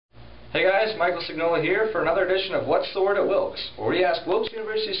Hey guys, Michael Signola here for another edition of What's the Word at Wilkes, where we ask Wilkes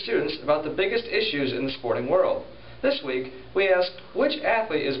University students about the biggest issues in the sporting world. This week, we asked which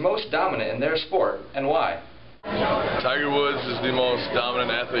athlete is most dominant in their sport and why. Tiger Woods is the most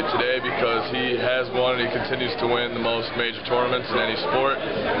dominant athlete today because he has won and he continues to win the most major tournaments in any sport,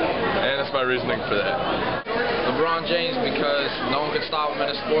 and that's my reasoning for that. LeBron James, because no one can stop him in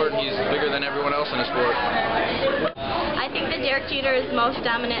a sport and he's bigger than everyone else in a sport. I think that Derek Jeter is the most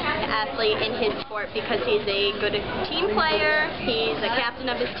dominant athlete in his sport because he's a good team player, he's a captain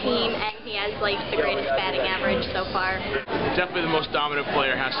of his team, and he has the greatest batting average so far. Definitely the most dominant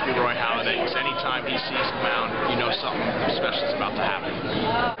player has to be Roy Halladay, because anytime he sees the mound, you know something special is about to happen.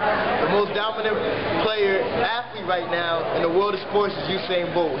 The most dominant athlete right now in the world of sports is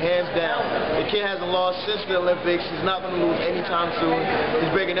Usain Bolt, hands down. The kid hasn't lost since the Olympics. He's not going to lose anytime soon.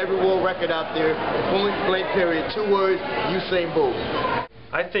 He's breaking every world record out there. Point blank period. 2 words, Usain Bolt.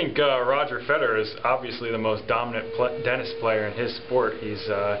 I think Roger Federer is obviously the most dominant tennis player in his sport. He's,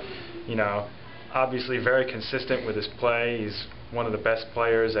 obviously very consistent with his play. He's one of the best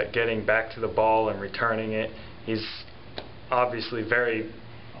players at getting back to the ball and returning it. He's obviously very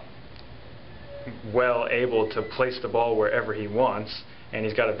well able to place the ball wherever he wants, and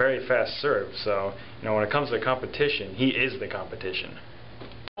he's got a very fast serve. So, when it comes to competition, he is the competition.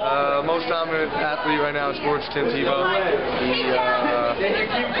 Most dominant athlete right now in sports, Tim Tebow. He's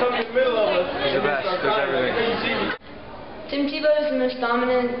the best. Does everything. Tim Tebow is the most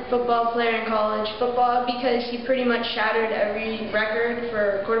dominant football player in college football because he pretty much shattered every record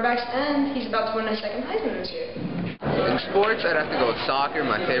for quarterbacks, and he's about to win a second Heisman this year. In sports, I'd have to go with soccer,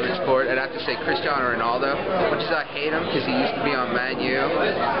 my favorite sport. I'd have to say Cristiano Ronaldo. Much as I hate him because he used to be on Man U,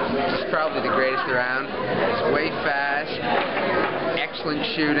 he's probably the greatest around. He's way fast, excellent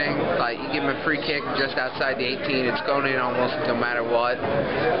shooting. You give him a free kick just outside the 18, it's going in almost no matter what.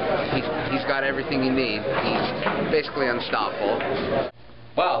 He's got everything you need. He's basically unstoppable.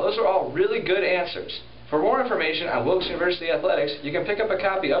 Wow, those are all really good answers. For more information on Wilkes University athletics, you can pick up a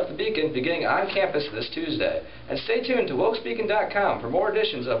copy of The Beacon beginning on campus this Tuesday. And stay tuned to WilkesBeacon.com for more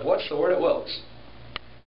editions of What's the Word at Wilkes.